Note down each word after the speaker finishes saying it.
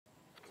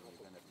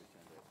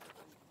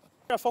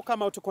Therefore,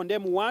 come out to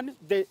condemn, one,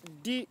 the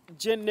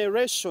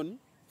degeneration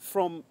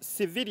from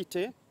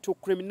civility to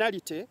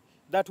criminality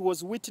that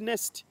was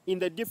witnessed in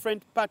the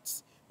different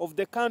parts of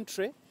the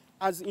country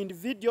as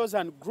individuals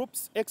and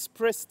groups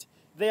expressed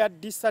their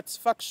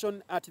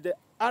dissatisfaction at the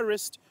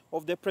arrest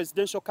of the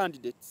presidential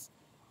candidates.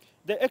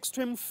 The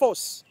extreme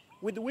force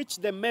with which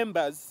the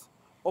members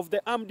of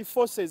the armed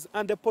forces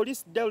and the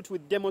police dealt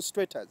with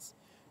demonstrators,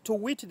 to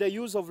wit the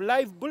use of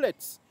live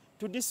bullets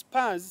to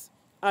disperse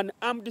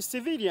unarmed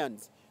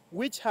civilians,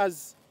 which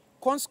has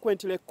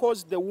consequently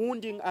caused the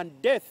wounding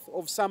and death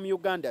of some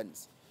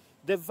Ugandans.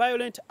 The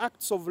violent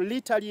acts of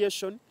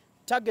retaliation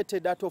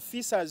targeted at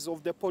officers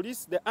of the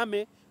police, the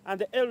army, and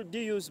the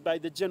LDUs by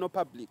the general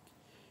public.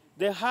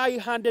 The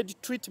high-handed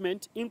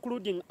treatment,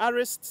 including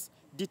arrests,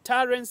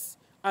 deterrence,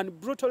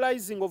 and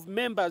brutalizing of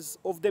members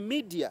of the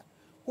media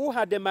who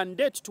had a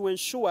mandate to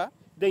ensure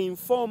they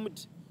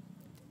informed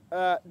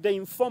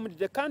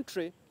the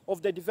country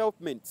of the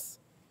developments.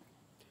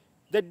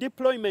 The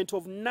deployment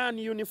of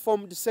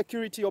non-uniformed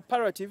security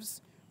operatives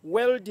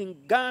wielding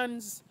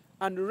guns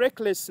and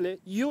recklessly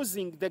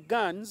using the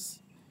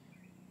guns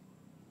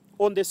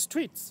on the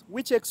streets,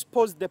 which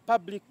exposed the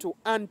public to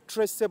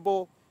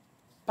untraceable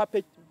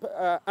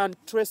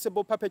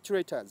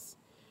perpetrators.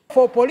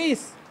 For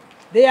police,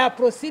 there are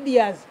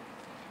procedures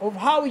of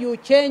how you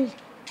change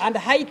and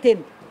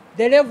heighten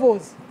the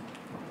levels.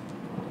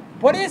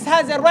 Police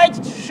has a right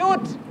to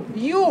shoot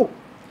you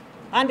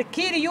and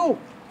kill you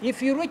if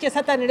you reach a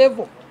certain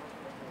level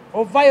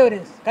of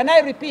violence. Can I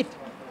repeat?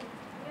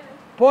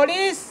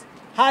 Police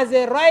has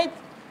a right,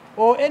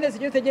 or any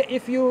situation,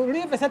 if you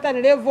reach a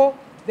certain level,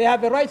 they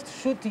have a right to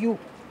shoot you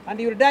and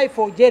you'll die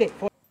for jail.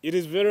 It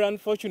is very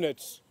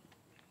unfortunate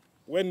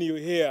when you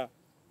hear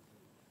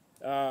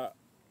a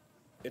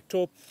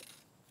top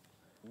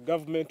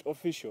government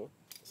official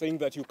saying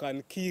that you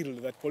can kill,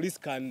 that police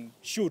can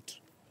shoot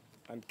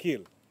and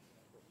kill.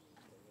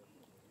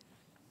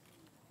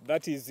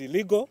 That is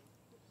illegal.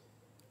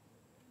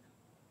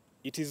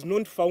 It is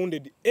not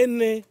founded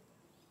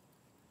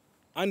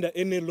under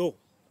any law.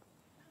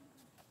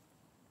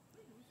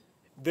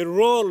 The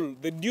role,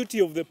 the duty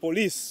of the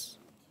police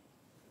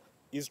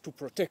is to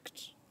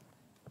protect,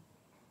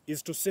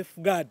 is to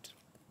safeguard,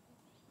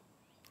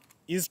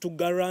 is to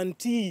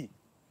guarantee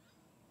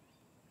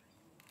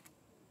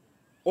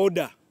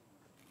order,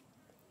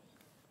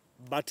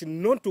 but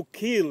not to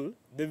kill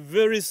the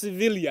very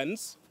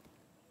civilians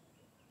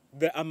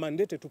they are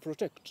mandated to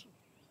protect.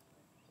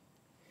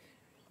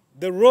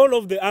 The role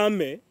of the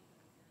army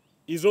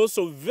is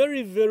also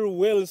very, very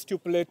well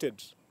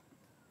stipulated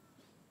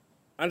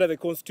under the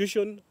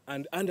Constitution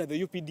and under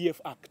the UPDF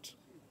Act.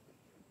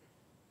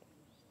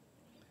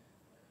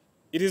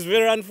 It is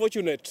very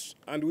unfortunate,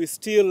 and we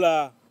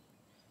still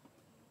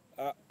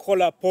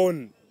call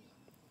upon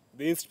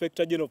the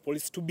Inspector General of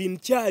Police to be in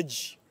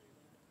charge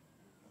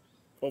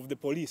of the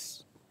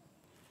police.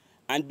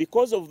 And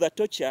because of the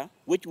torture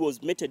which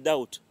was meted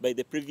out by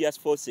the previous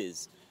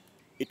forces,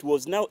 it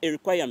was now a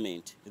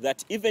requirement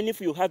that even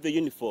if you have a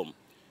uniform,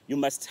 you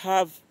must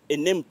have a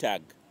name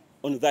tag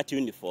on that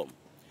uniform,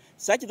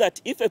 such that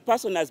if a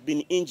person has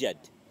been injured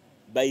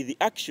by the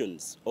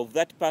actions of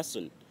that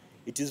person,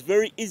 it is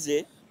very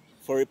easy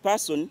for a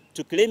person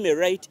to claim a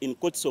right in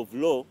courts of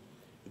law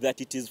that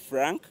it is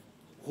Frank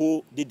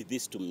who did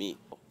this to me.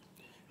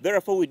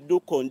 Therefore, we do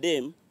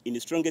condemn in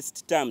the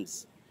strongest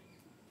terms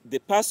the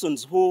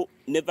persons who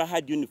never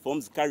had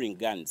uniforms carrying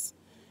guns.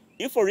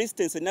 If, for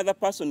instance, another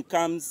person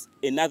comes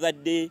another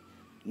day,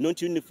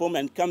 not uniform,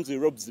 and comes and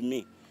robs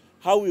me,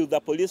 how will the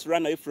police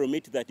run away from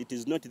it that it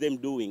is not them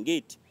doing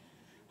it?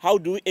 How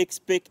do we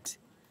expect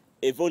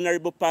a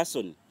vulnerable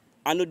person,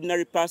 an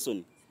ordinary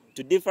person,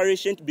 to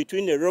differentiate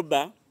between a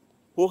robber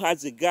who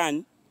has a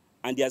gun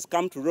and he has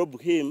come to rob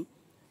him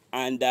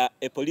and a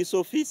police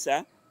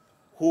officer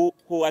who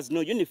has no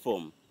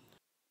uniform?